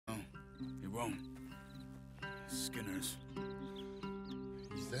won't. Skinners.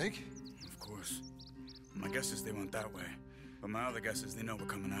 You think? Of course. My guess is they went that way. But my other guess is they know we're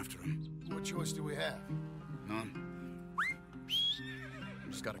coming after them. What choice do we have? None.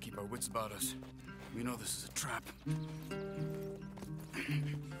 We just gotta keep our wits about us. We know this is a trap.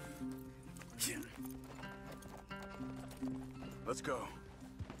 Let's go.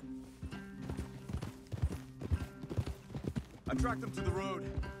 I tracked them to the road.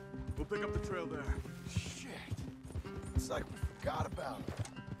 We'll pick up the trail there. Shit. It's like we forgot about it.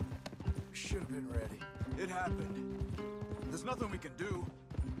 We should have been ready. It happened. There's nothing we can do,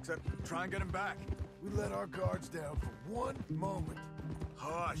 except try and get him back. We let our guards down for one moment.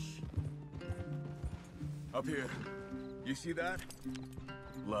 Hush. Up here. You see that?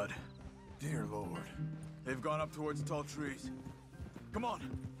 Blood. Dear Lord. They've gone up towards tall trees. Come on.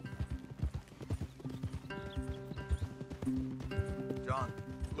 John,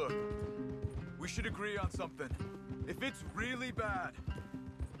 look. We should agree on something. If it's really bad,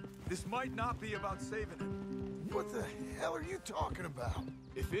 this might not be about saving him. What the hell are you talking about?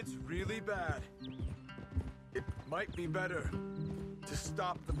 If it's really bad, it might be better to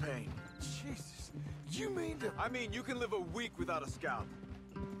stop the pain. Jesus. You mean to... I mean, you can live a week without a scalp.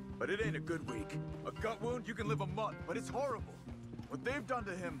 But it ain't a good week. A gut wound, you can live a month, but it's horrible. What they've done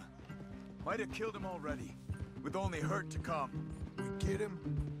to him might have killed him already, with only hurt to come. We get him,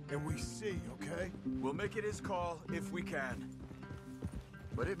 and we see, okay? We'll make it his call if we can.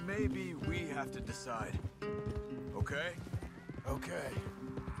 But it may be we have to decide. Okay? Okay.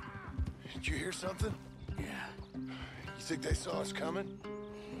 Did you hear something? Yeah. You think they saw us coming?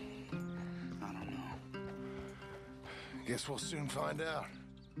 I don't know. Guess we'll soon find out.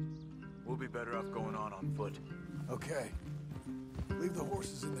 We'll be better off going on foot. Okay. Leave the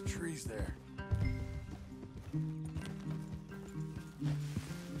horses in the trees there.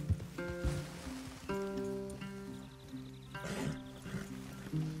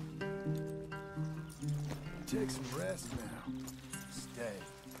 Take some rest now. Stay.